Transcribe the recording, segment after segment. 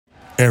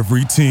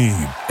Every team,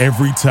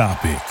 every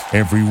topic,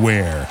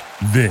 everywhere.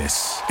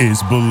 This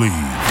is Believe.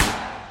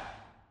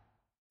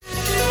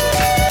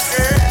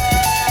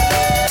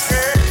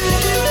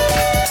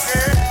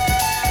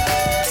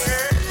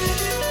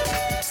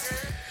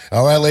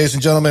 All right, ladies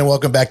and gentlemen,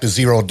 welcome back to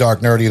Zero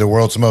Dark Nerdy, the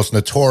world's most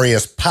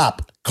notorious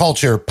pop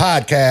culture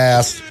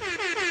podcast.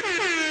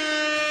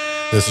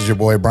 This is your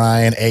boy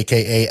Brian,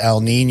 a.k.a.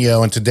 El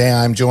Nino, and today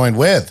I'm joined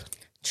with...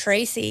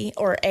 Tracy,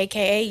 or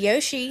a.k.a.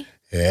 Yoshi.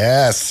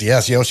 Yes,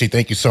 Yoshi,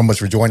 thank you so much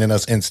for joining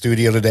us in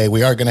studio today.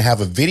 We are going to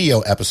have a video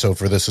episode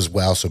for this as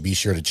well, so be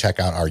sure to check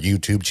out our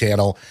YouTube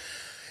channel.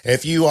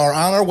 If you are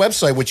on our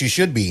website, which you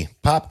should be,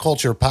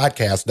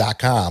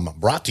 popculturepodcast.com,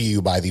 brought to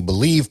you by the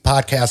Believe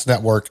Podcast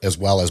Network, as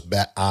well as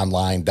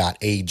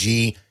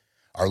betonline.ag.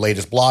 Our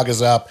latest blog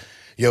is up.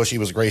 Yoshi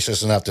was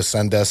gracious enough to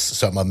send us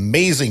some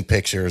amazing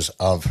pictures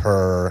of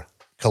her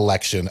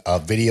collection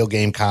of video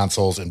game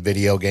consoles and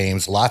video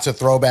games. Lots of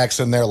throwbacks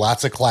in there,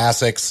 lots of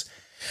classics.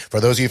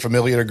 For those of you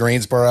familiar to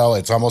Greensboro,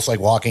 it's almost like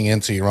walking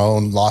into your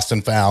own Lost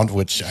and Found,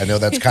 which I know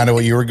that's kind of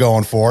what you were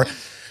going for.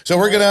 So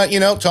we're going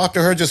to, talk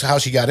to her just how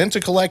she got into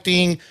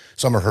collecting,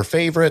 some of her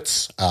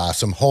favorites,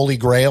 some holy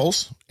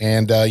grails,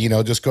 and,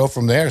 just go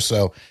from there.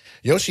 So,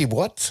 Yoshi,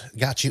 what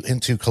got you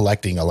into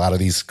collecting a lot of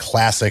these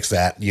classics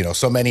that,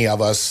 so many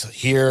of us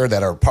here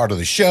that are part of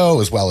the show,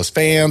 as well as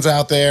fans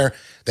out there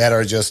that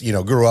are just,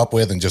 grew up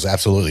with and just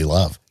absolutely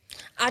love?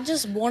 I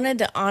just wanted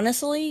to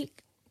honestly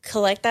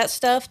collect that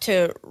stuff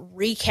to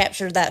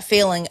recapture that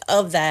feeling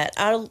of that.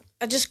 I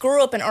just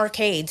grew up in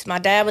arcades. My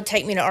dad would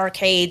take me to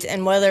arcades,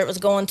 and whether it was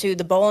going to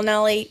the bowling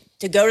alley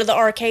to go to the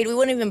arcade, we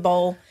wouldn't even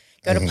bowl.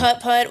 Go to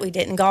putt-putt, we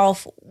didn't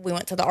golf, we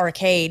went to the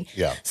arcade.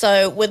 Yeah.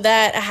 So with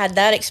that, I had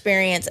that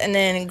experience. And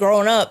then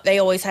growing up, they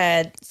always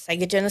had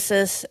Sega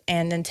Genesis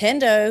and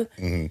Nintendo.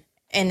 Mm-hmm.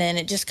 And then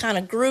it just kind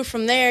of grew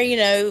from there.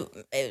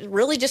 It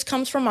really just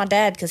comes from my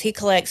dad because he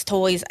collects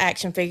toys,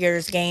 action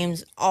figures,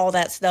 games, all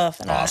that stuff.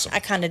 And awesome.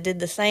 I kind of did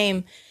the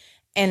same.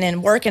 And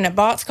then working at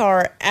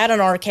Boxcar at an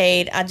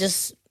arcade,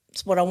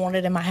 it's what I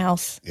wanted in my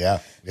house. Yeah.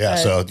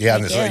 So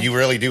you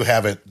really do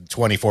have it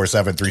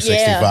 24/7,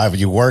 365.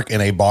 You work in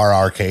a bar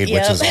arcade,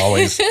 which is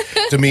always,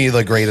 to me,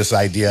 the greatest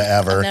idea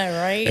ever. I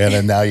know, right? And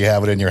then now you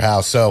have it in your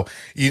house. So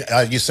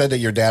you said that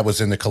your dad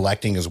was into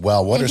collecting as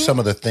well. What are some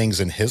of the things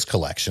in his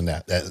collection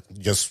that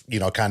just,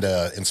 kind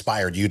of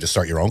inspired you to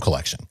start your own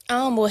collection?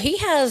 Well, he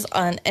has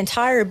an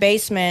entire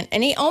basement,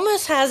 and he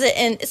almost has it,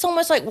 and it's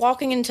almost like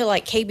walking into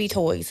like KB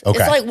Toys. Okay.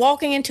 It's like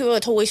walking into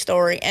a toy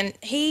store, and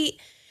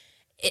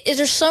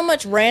there's so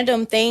much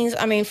random things.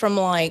 I mean, from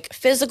like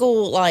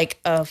physical, like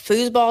a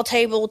foosball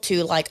table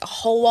to like a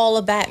whole wall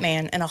of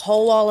Batman and a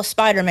whole wall of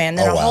Spider-Man,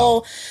 then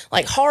whole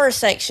like horror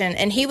section.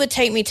 And he would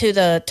take me to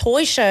the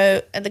toy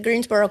show at the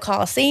Greensboro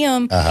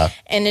Coliseum,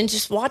 and then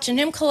just watching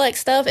him collect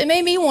stuff, it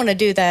made me want to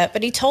do that.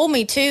 But he told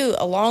me too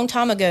a long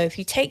time ago, if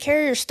you take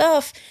care of your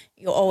stuff,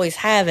 you'll always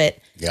have it.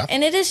 Yeah.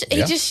 And it is,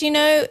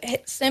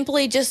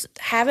 simply just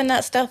having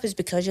that stuff is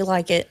because you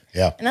like it.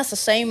 Yeah. And that's the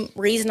same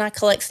reason I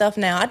collect stuff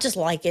now. I just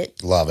like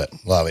it. Love it.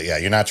 Yeah.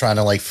 You're not trying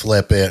to like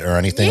flip it or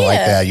anything like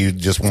that. You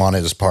just want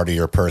it as part of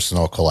your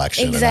personal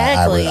collection.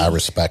 Exactly. And I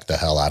respect the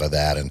hell out of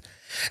that. And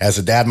as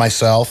a dad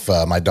myself,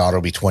 my daughter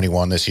will be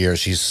 21 this year.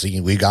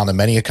 We've gone to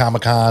many a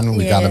Comic-Con.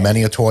 We've gone to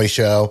many a toy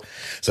show.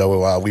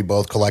 So we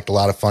both collect a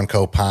lot of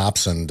Funko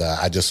Pops, and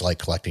I just like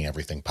collecting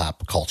everything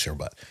pop culture.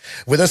 But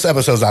this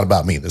episode's not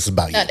about me. This is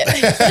about you.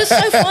 It's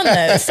so fun,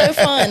 though. It's so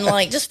fun.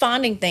 Like, just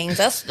finding things.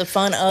 That's the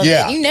fun of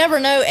it. You never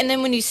know. And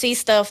then when you see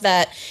stuff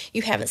that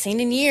you haven't seen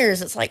in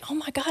years, it's like, oh,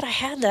 my God, I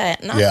had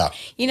that. And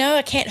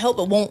I can't help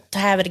but want to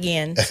have it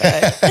again. So.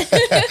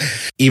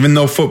 Even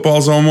though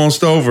football's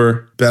almost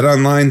over,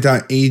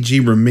 betonline.ag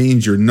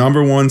remains your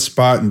number one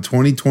spot in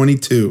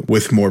 2022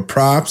 with more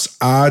props,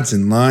 odds,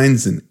 and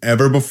lines than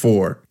ever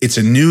before. It's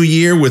a new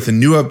year with a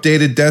new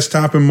updated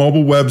desktop and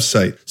mobile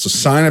website. So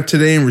sign up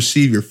today and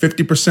receive your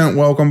 50%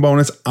 welcome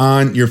bonus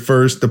on your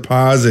first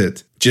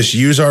deposit. Just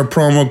use our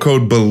promo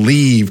code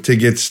BELIEVE to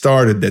get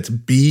started. That's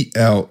BLEAV.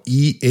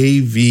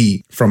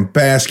 From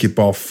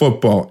basketball,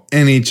 football,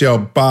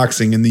 NHL,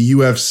 boxing, and the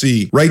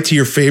UFC, right to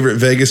your favorite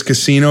Vegas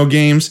casino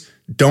games.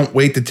 Don't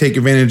wait to take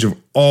advantage of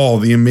all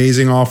the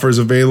amazing offers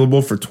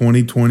available for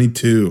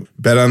 2022.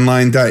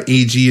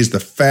 BetOnline.ag is the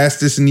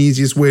fastest and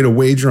easiest way to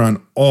wager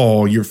on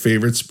all your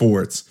favorite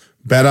sports.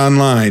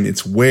 BetOnline,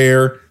 it's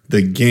where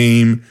the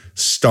game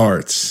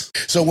starts.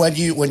 So when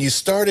you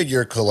started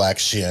your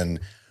collection,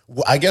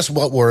 I guess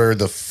what were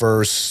the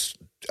first,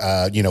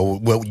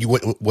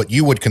 what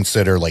you would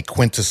consider like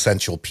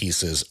quintessential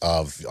pieces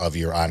of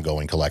your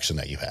ongoing collection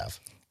that you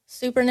have?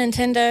 Super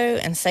Nintendo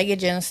and Sega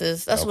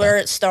Genesis. That's where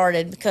it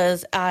started,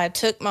 because I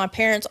took my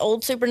parents'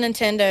 old Super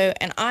Nintendo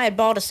and I had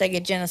bought a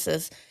Sega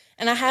Genesis,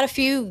 and I had a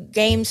few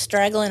games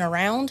straggling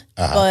around,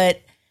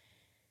 but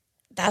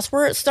that's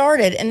where it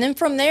started. And then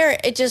from there,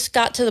 it just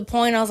got to the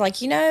point I was like,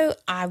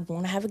 I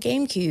want to have a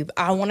GameCube.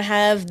 I want to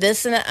have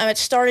this and that. I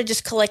started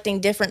just collecting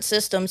different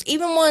systems,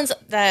 even ones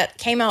that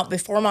came out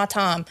before my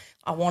time.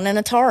 I want an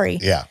Atari.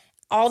 Yeah.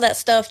 All that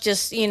stuff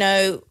just,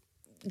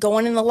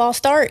 going in the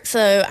Lost Ark.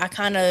 So I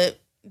kind of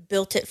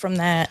built it from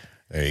that.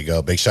 There you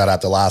go. Big shout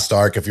out to Lost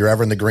Ark. If you're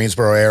ever in the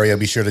Greensboro area,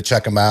 be sure to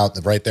check them out.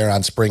 They're right there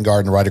on Spring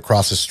Garden, right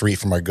across the street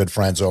from our good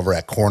friends over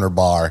at Corner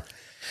Bar.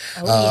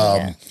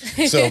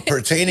 So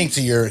pertaining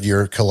to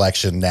your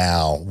collection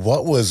now,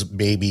 what was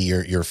maybe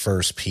your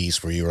first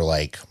piece where you were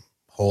like,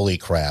 holy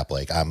crap,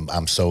 like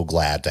I'm so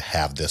glad to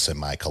have this in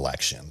my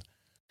collection?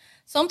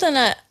 Something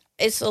that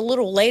it's a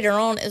little later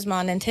on is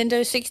my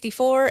Nintendo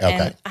 64,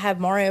 and I have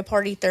Mario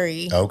Party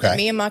 3. Okay.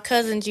 Me and my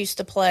cousins used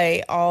to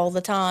play all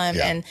the time,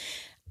 and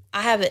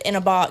I have it in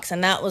a box,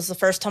 and that was the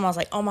first time I was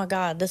like, oh my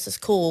God, this is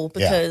cool,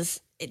 because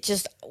it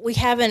just, I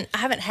haven't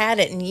had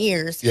it in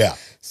years. Yeah.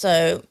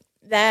 So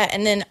that,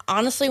 and then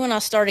honestly, when I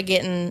started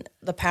getting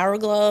the Power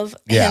Glove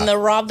and the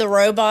Rob the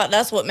Robot,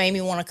 that's what made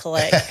me want to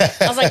collect.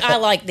 I was like, I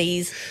like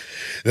these.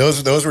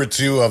 Those were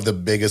two of the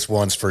biggest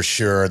ones for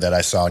sure that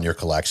I saw in your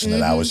collection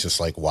that I was just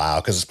like, wow.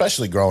 Because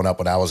especially growing up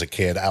when I was a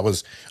kid,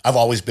 I've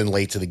always been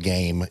late to the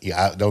game.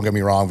 Yeah, don't get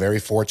me wrong, very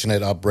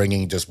fortunate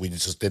upbringing. We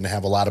just didn't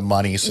have a lot of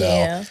money, so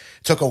it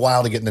took a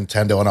while to get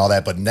Nintendo and all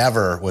that, but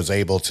never was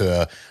able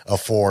to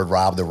afford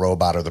Rob the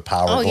Robot or the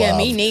Power Glove. Oh yeah,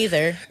 me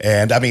neither.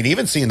 And I mean,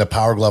 even seeing the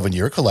Power Glove in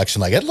your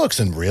collection, like it looks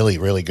in really,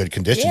 really good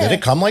condition. Yeah. Did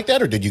it come like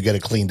that, or did you get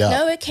it cleaned up?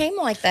 No, it came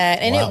like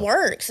that, and it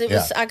works.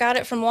 I got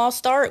it from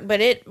Lost Ark,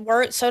 but it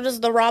worked. So does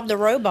the Rob the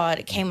Robot.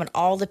 It came with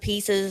all the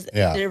pieces.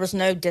 Yeah. There was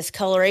no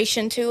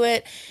discoloration to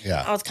it.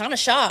 Yeah. I was kind of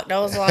shocked. I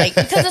was like,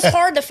 because it's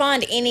hard to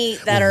find any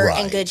that are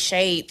in good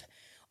shape,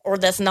 or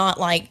that's not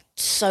like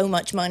so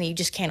much money you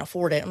just can't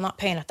afford it. I'm not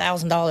paying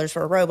 $1,000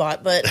 for a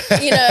robot, but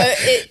you know,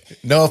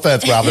 no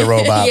offense, Rob the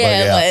Robot.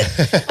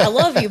 but I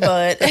love you,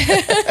 but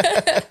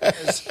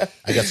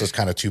I guess it's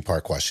kind of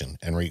two-part question.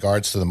 In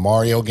regards to the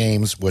Mario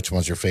games, which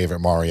one's your favorite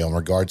Mario? In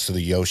regards to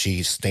the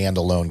Yoshi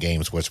standalone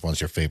games, which one's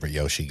your favorite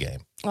Yoshi game?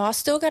 Well, I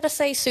still got to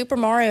say Super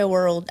Mario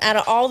World. Out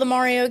of all the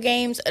Mario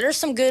games, there's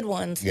some good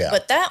ones,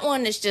 but that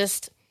one is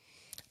just,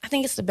 I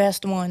think it's the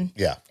best one.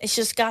 Yeah. It's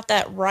just got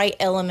that right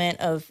element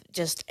of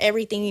just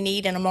everything you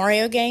need in a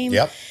Mario game.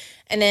 Yep.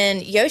 And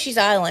then Yoshi's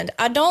Island.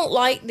 I don't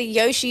like the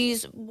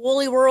Yoshi's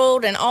Woolly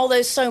World and all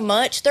those so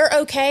much. They're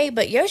okay,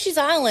 but Yoshi's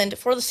Island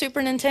for the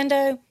Super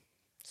Nintendo,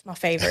 it's my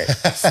favorite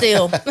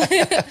still.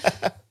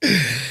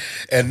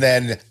 And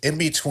then in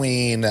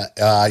between,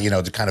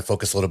 to kind of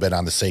focus a little bit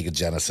on the Sega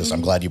Genesis,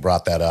 I'm glad you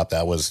brought that up.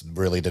 That was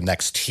really the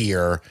next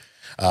tier,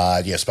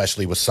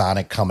 especially with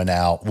Sonic coming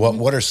out.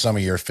 What are some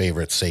of your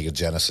favorite Sega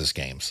Genesis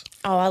games?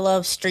 Oh, I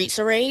love Streets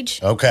of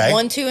Rage. Okay.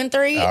 1, 2, and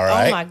 3. All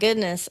right. Oh, my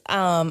goodness.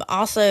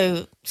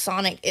 Also,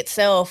 Sonic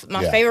itself.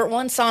 My favorite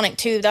one, Sonic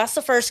 2. That's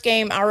the first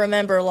game I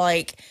remember,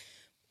 like,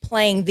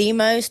 playing the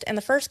most, and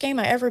the first game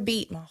I ever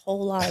beat my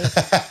whole life.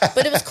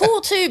 But it was cool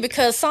too,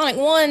 because Sonic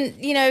 1,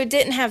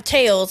 didn't have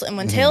Tails, and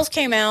when Tails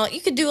came out, you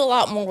could do a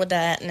lot more with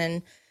that, and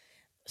then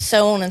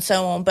so on and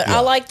so on. But I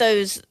like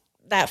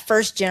that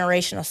first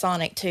generation of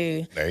Sonic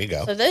too. There you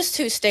go. So those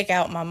two stick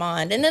out in my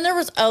mind. And then there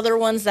was other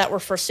ones that were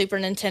for Super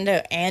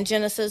Nintendo and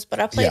Genesis, but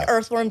I played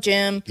Earthworm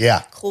Jim.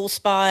 Yeah. Cool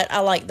Spot.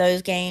 I like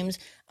those games.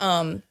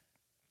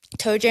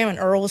 Toe Jam and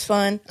Earl was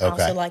fun. I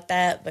also like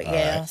that.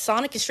 But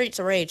Sonic and Streets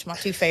of Rage, my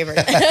two favorite.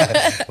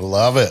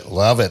 Love it.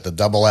 The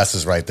double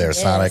S's right there.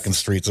 Yes. Sonic and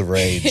Streets of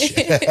Rage.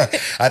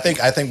 I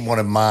think one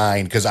of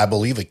mine, because I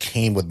believe it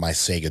came with my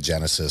Sega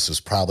Genesis, is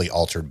probably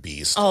Altered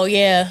Beast. Oh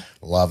yeah.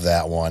 Love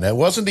that one. It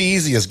wasn't the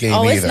easiest game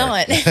either. It's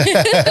not.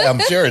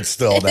 I'm sure it's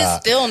still not.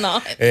 It's still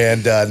not.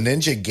 And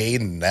Ninja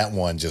Gaiden, that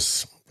one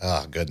just...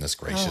 Oh, goodness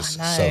gracious.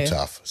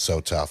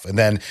 So tough. And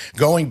then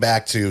going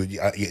back to,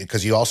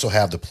 because you also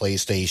have the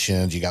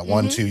PlayStations, you got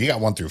 1, 2, you got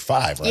 1 through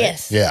 5, right?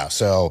 Yes. Yeah.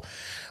 So,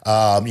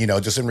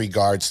 just in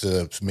regards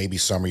to maybe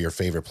some of your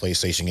favorite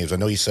PlayStation games, I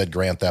know you said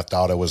Grand Theft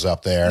Auto was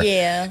up there.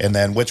 Yeah. And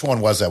then which one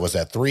was that? Was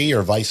that 3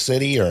 or Vice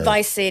City? Or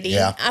Vice City.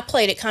 Yeah. I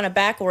played it kind of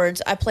backwards.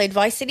 I played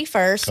Vice City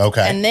first.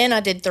 Okay. And then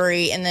I did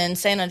 3, and then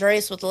San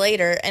Andreas was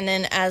later. And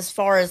then as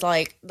far as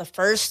like the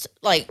first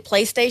like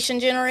PlayStation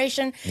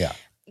generation. Yeah.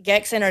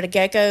 Gex Enter the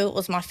Gecko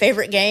was my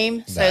favorite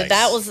game. So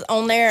that was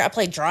on there. I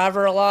played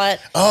Driver a lot.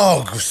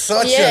 Oh,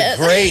 such a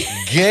great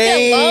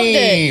game. I loved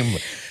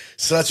it.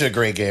 Such a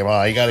great game.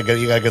 Oh, you gotta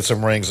get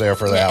some rings there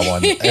for that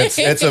one.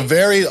 It's a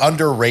very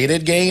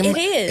underrated game. It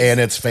is. And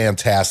it's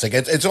fantastic.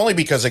 It's only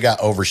because it got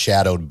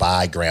overshadowed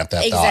by Grand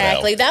Theft Auto.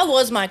 Exactly. That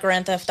was my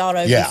Grand Theft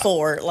Auto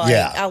before.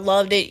 I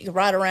loved it. You could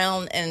ride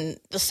around, and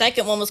the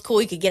second one was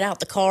cool. You could get out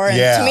the car. And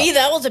to me,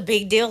 that was a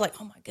big deal. Like,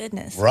 oh my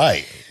goodness.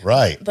 Right.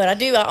 But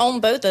I own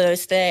both of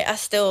those today. I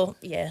still,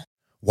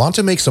 Want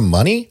to make some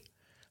money?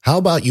 How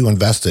about you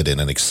invested in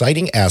an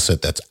exciting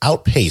asset that's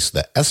outpaced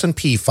the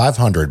S&P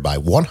 500 by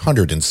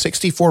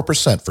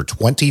 164% for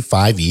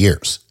 25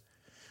 years?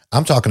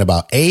 I'm talking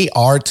about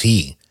ART.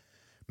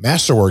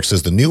 Masterworks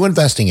is the new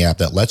investing app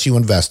that lets you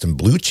invest in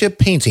blue chip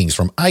paintings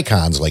from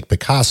icons like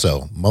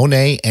Picasso,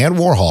 Monet, and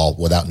Warhol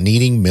without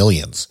needing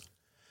millions.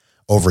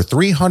 Over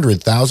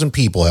 300,000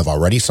 people have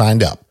already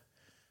signed up.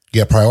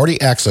 Get priority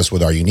access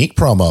with our unique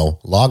promo.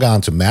 Log on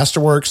to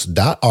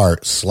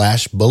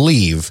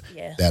masterworks.art/believe.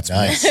 Yeah. That's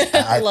nice.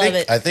 Love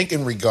it. I think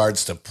in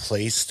regards to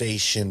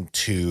PlayStation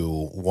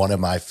 2, one of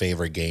my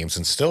favorite games,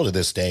 and still to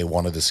this day,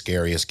 one of the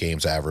scariest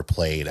games I ever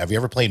played. Have you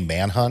ever played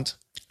Manhunt?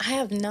 I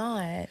have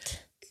not.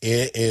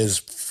 It is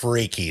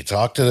freaky.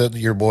 Talk to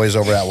your boys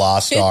over at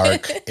Lost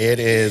Ark. It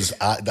is,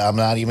 I'm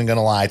not even going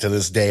to lie, to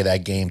this day,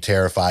 that game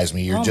terrifies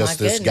me. You're just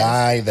this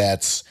guy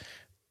that's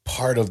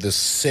part of this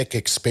sick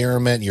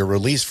experiment. You're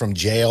released from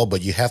jail,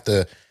 but you have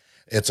to,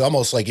 it's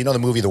almost like, you know, the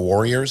movie The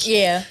Warriors?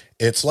 Yeah.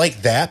 It's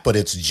like that, but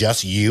it's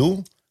just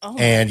you.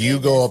 And you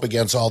go up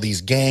against all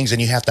these gangs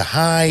and you have to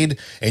hide,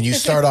 and you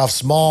start off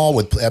small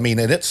with, and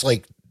it's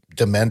like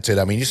demented.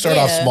 You start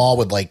off small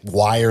with like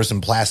wires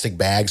and plastic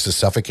bags to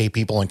suffocate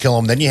people and kill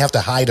them. Then you have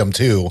to hide them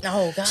too.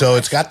 Oh, God. So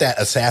it's got that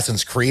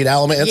Assassin's Creed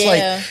element.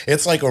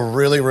 It's like a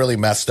really, really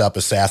messed up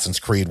Assassin's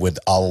Creed with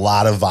a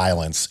lot of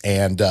violence.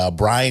 And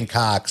Brian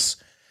Cox,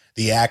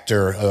 the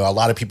actor, a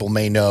lot of people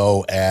may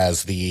know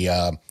as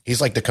he's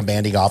like the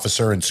commanding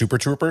officer in Super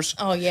Troopers.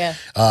 Oh, yeah.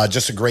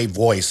 Just a great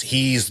voice.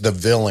 He's the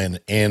villain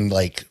in,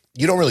 like,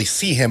 you don't really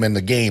see him in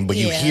the game, but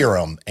you hear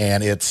him,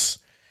 and it's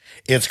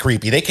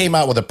creepy. They came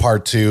out with a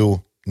part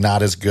 2,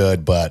 not as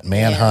good, but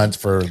Manhunt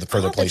for the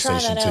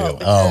PlayStation 2.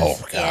 Oh,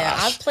 gosh. Yeah,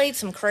 I've played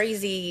some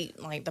crazy,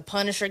 like the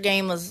Punisher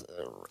game was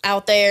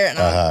out there, and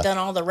I've done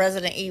all the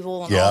Resident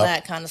Evil and all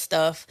that kind of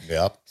stuff.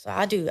 Yep. So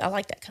I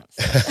like that kind of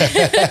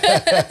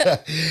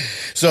stuff.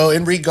 So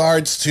in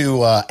regards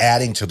to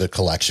adding to the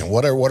collection,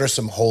 what are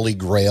some holy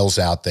grails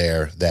out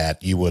there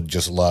that you would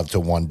just love to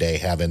one day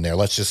have in there?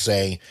 Let's just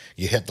say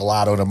you hit the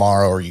lotto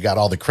tomorrow, or you got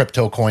all the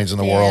crypto coins in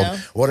the world.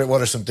 What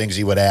are some things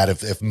you would add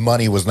if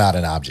money was not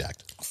an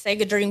object?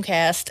 Sega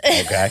Dreamcast.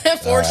 Okay.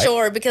 For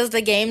sure, because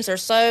the games are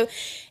so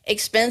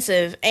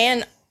expensive.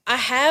 And I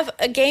have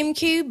a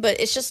GameCube, but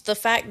it's just the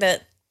fact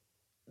that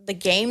the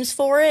games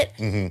for it,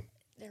 they're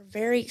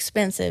very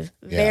expensive.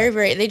 Very,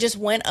 very. They just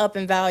went up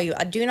in value.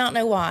 I do not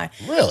know why.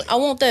 Really? I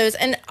want those.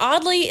 And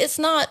oddly, it's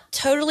not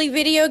totally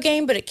video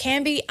game, but it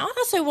can be. I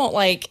also want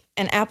like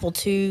an Apple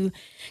II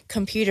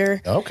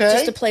computer,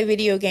 just to play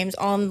video games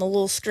on the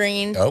little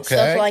screen,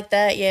 stuff like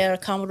that. Yeah,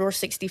 Commodore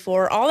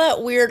 64, all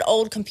that weird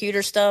old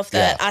computer stuff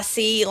that I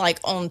see like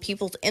on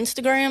people's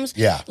Instagrams.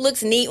 Yeah,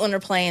 looks neat when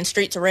they're playing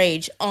Streets of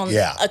Rage on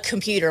a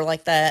computer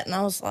like that, and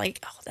I was like,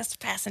 oh, that's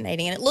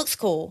fascinating, and it looks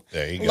cool.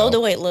 There you go. Love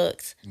the way it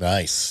looks.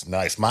 Nice.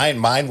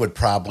 Mine would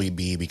probably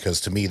be,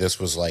 because to me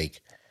this was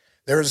like,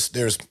 there's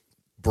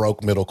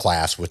broke middle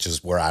class, which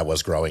is where I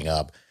was growing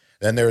up.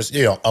 Then there's,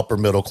 upper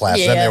middle class.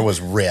 Then there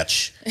was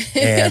rich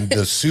and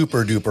the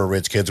super duper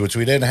rich kids, which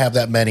we didn't have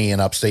that many in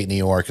upstate New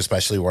York,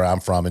 especially where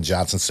I'm from in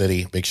Johnson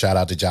City. Big shout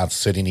out to Johnson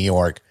City, New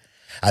York.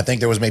 I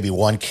think there was maybe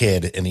one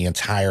kid in the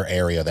entire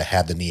area that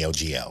had the Neo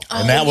Geo.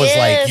 And that was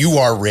like, you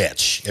are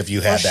rich if you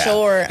had that.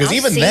 Sure. Because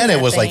even then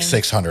it was like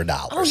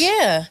 $600. Oh,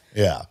 yeah.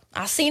 Yeah.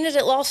 I seen it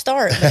at Lost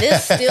Ark, but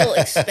it's still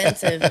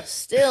expensive.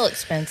 Still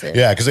expensive.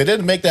 Yeah, because they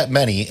didn't make that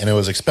many, and it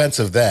was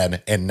expensive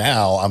then. And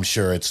now I'm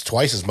sure it's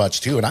twice as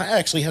much too. And I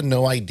actually had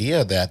no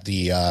idea that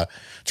the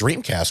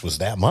Dreamcast was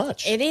that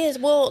much. It is.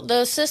 Well,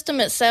 the system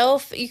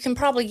itself, you can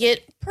probably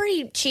get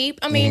pretty cheap.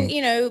 I mean,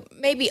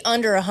 maybe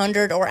under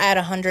 100 or at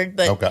 100,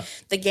 but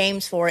the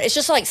games for it, it's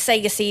just like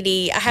Sega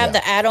CD. I have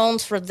the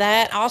add-ons for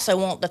that. I also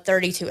want the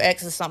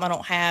 32X is something I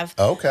don't have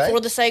for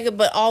the Sega,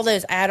 but all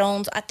those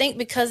add-ons, I think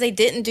because they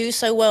didn't do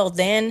so well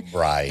then,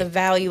 the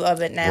value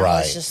of it now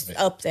is just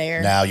up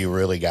there. Now you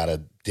really got to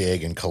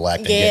dig and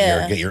collect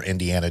and get your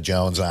Indiana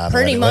Jones on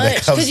pretty much, when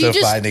it comes to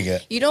finding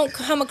it. You don't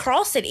come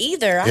across it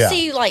either. I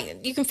see,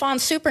 like, you can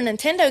find Super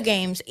Nintendo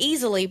games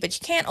easily, but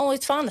you can't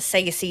always find the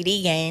Sega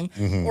CD game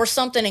or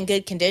something in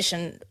good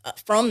condition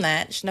from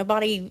that. Just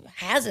nobody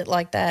has it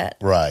like that.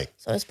 Right.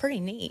 So it's pretty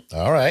neat.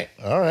 All right.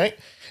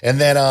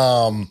 And then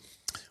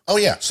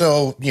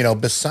so,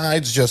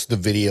 besides just the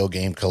video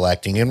game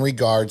collecting, in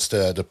regards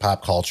to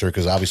pop culture,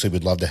 because obviously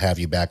we'd love to have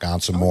you back on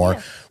some more.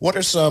 Yeah. What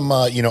are some,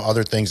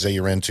 other things that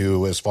you're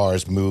into as far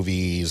as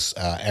movies,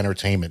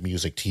 entertainment,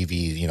 music,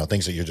 TV,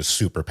 things that you're just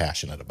super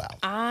passionate about?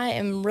 I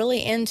am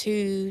really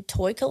into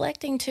toy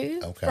collecting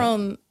too.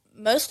 From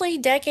mostly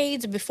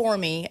decades before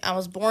me. I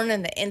was born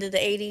in the end of the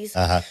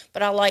 80s,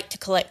 but I like to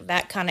collect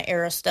that kind of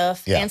era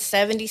stuff and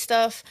 70s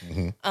stuff.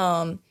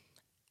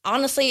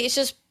 Honestly, it's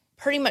just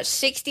pretty much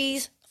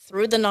 60s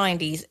through the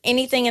 90s.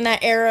 Anything in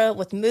that era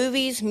with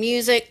movies,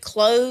 music,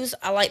 clothes.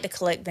 I like to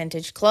collect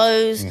vintage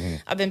clothes.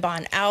 I've been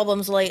buying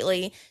albums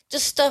lately.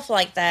 Just stuff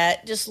like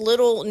that. Just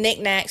little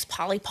knickknacks,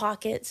 Polly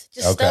Pockets.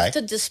 Just stuff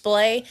to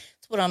display.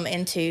 That's what I'm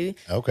into.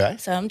 Okay.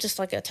 So I'm just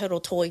like a total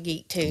toy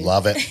geek too.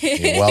 Love it.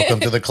 You're welcome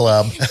to the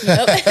club.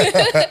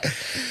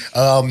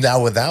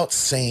 Now, without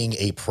saying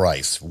a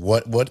price,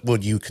 what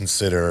would you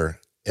consider,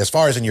 as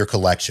far as in your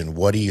collection,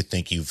 what do you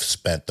think you've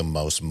spent the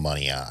most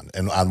money on,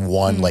 and on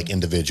one like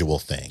individual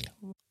thing?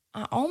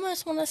 I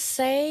almost want to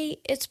say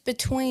it's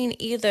between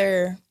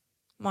either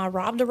my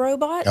Rob the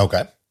Robot.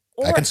 Okay.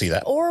 I can see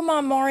that. Or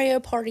my Mario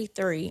Party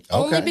 3.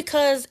 Only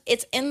because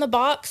it's in the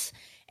box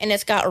and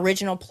it's got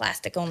original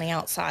plastic on the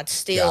outside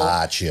still.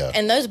 Gotcha.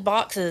 And those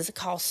boxes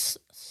cost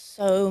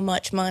so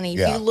much money.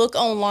 Yeah. If you look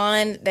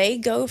online, they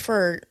go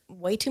for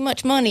way too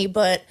much money,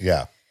 but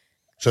yeah.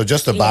 So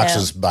just the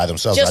boxes by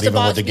themselves, not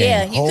even with the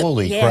game.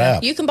 Holy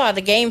crap. You can buy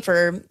the game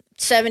for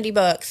 $70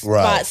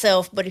 by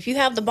itself, but if you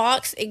have the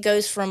box, it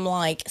goes from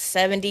like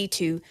 $70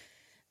 to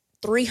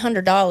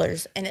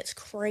 $300, and it's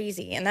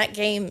crazy. And that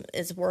game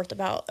is worth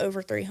about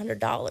over $300.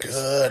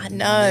 Goodness, I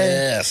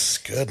know.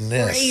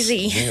 Goodness.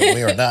 Crazy.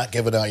 We are not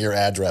giving out your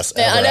address.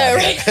 Yeah, I know,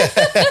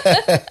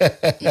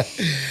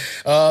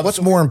 right? What's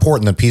more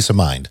important than peace of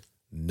mind?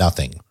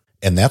 Nothing.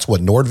 And that's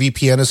what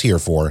NordVPN is here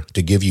for,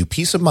 to give you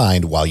peace of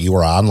mind while you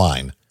are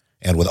online.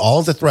 And with all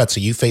of the threats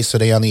that you face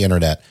today on the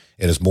internet,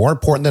 it is more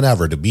important than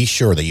ever to be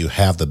sure that you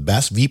have the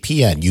best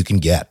VPN you can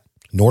get.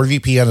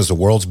 NordVPN is the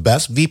world's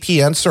best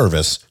VPN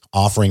service,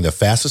 offering the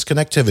fastest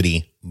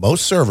connectivity,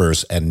 most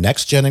servers, and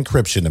next-gen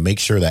encryption to make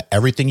sure that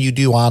everything you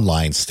do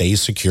online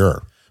stays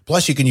secure.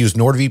 Plus, you can use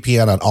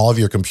NordVPN on all of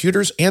your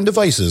computers and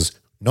devices,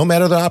 no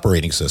matter the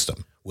operating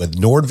system. With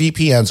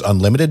NordVPN's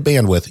unlimited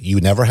bandwidth,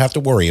 you never have to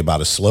worry about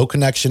a slow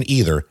connection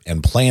either,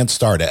 and plans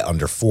start at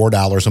under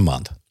 $4 a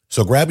month.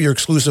 So grab your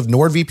exclusive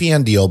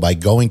NordVPN deal by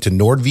going to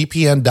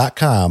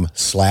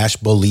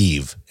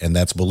nordvpn.com/believe. And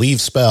that's believe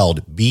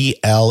spelled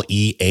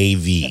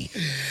BLEAV.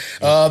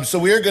 So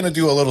we are going to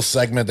do a little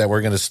segment that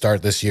we're going to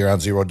start this year on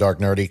Zero Dark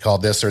Nerdy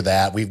called This or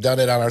That. We've done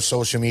it on our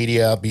social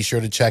media. Be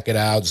sure to check it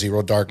out.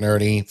 Zero Dark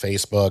Nerdy,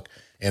 Facebook,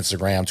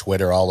 Instagram,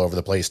 Twitter, all over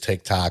the place,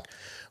 TikTok,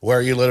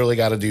 where you literally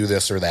got to do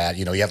this or that.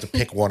 You know, you have to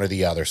pick one or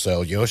the other.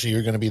 So, Yoshi,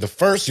 you're going to be the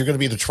first. You're going to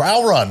be the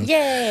trial run.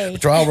 Yay.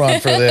 Trial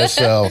run for this.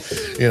 So,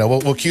 you know,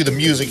 we'll cue the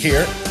music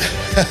here.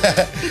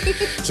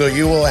 So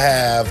you will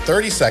have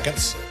 30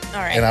 seconds. All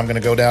right. And I'm going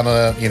to go down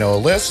a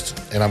list,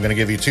 and I'm going to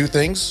give you two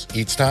things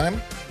each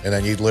time. And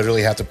then you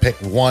literally have to pick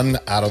one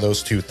out of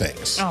those two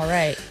things. All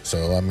right.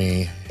 So let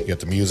me get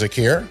the music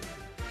here.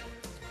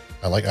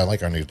 I like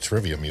our new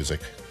trivia music.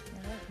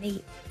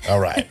 Neat. All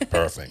right,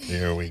 perfect.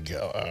 Here we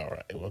go. All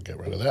right, we'll get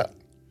rid of that.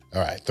 All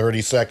right,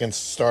 30 seconds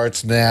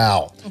starts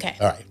now. Okay.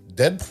 All right,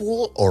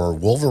 Deadpool or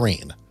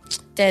Wolverine?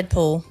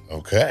 Deadpool.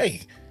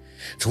 Okay.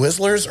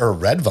 Twizzlers or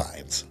Red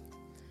Vines?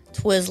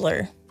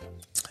 Twizzler.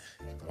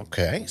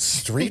 Okay.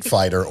 Street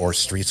Fighter or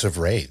Streets of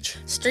Rage?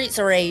 Streets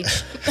of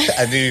Rage.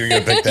 I knew you were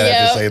going to pick that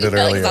after saying it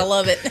earlier. I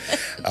love it.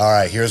 All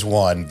right, here's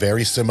one.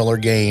 Very similar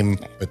game,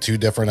 but two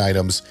different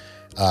items.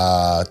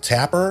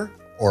 Tapper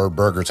or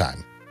Burger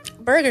Time?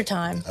 Burger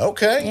Time.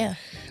 Okay. Yeah.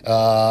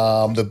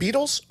 The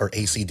Beatles or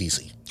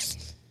AC/DC?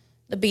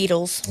 The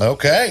Beatles.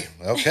 Okay,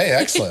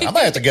 excellent. I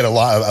might have to get a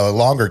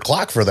longer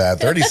clock for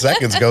that. 30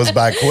 seconds goes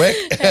by quick.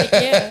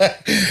 Yeah.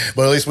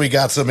 But at least we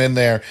got some in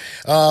there.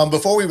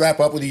 Before we wrap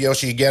up with you,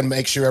 Yoshi, again,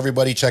 make sure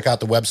everybody check out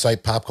the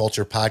website,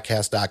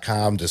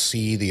 popculturepodcast.com, to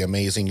see the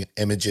amazing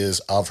images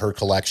of her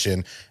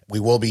collection. We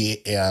will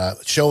be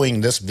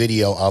showing this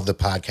video of the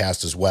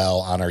podcast as well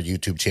on our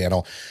YouTube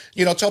channel.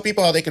 You know, tell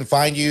people how they can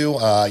find you,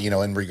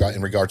 in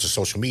regards to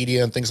social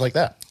media and things like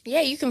that.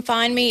 Yeah, you can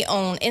find me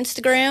on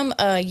Instagram,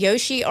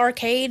 Yoshi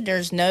Arcade.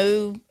 There's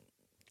no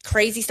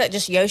crazy stuff,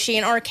 just Yoshi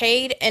and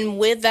Arcade. And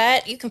with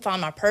that, you can find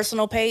my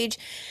personal page,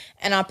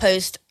 and I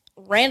post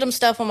random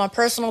stuff on my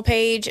personal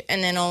page.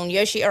 And then on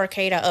Yoshi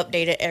Arcade, I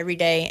update it every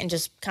day and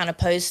just kind of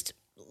post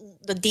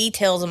the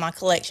details of my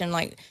collection,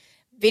 like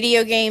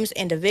video games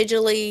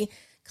individually,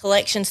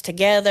 collections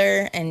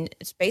together, and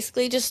it's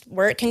basically just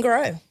where it can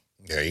grow.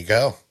 There you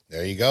go.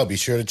 Be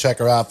sure to check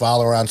her out.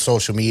 Follow her on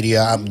social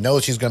media. I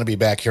know she's going to be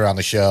back here on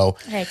the show.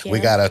 Heck yeah.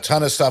 We got a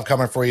ton of stuff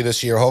coming for you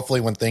this year.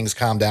 Hopefully when things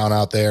calm down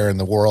out there in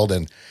the world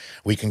and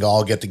we can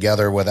all get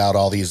together without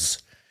all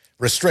these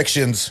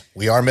restrictions.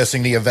 We are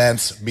missing the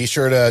events. Be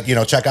sure to,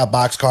 check out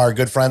Boxcar.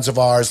 Good friends of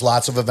ours.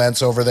 Lots of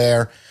events over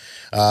there.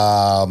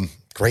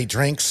 Great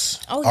drinks.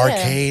 Oh, yeah.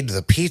 Arcade.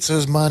 The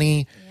pizza's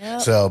money.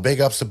 Yep. So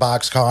big ups to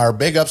Boxcar.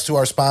 Big ups to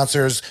our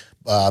sponsors.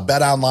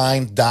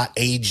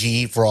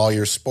 BetOnline.ag for all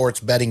your sports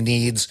betting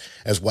needs,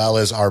 as well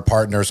as our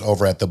partners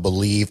over at the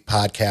Believe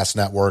Podcast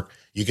Network.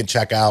 You can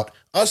check out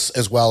us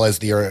as well as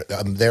their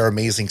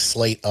amazing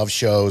slate of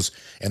shows,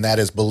 and that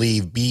is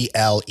Believe,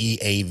 BLEAV.com.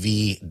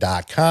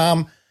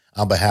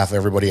 On behalf of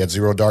everybody at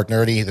Zero Dark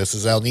Nerdy, this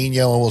is El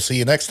Nino, and we'll see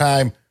you next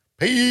time.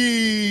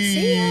 Peace.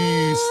 See ya.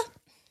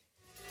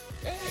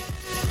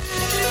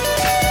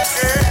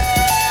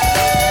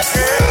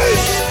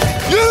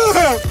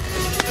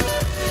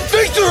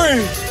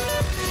 Victory!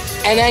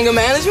 And anger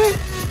management?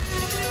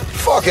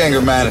 Fuck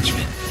anger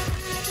management.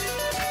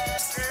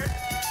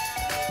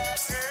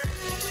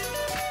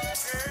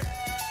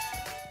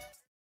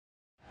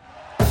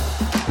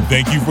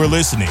 Thank you for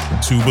listening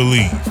to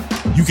Believe.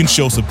 You can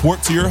show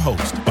support to your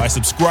host by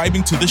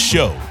subscribing to the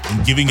show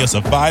and giving us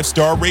a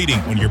 5-star rating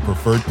on your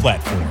preferred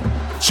platform.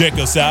 Check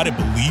us out at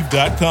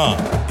Believe.com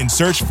and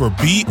search for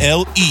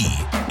BLEAV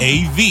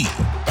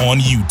on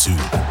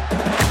YouTube.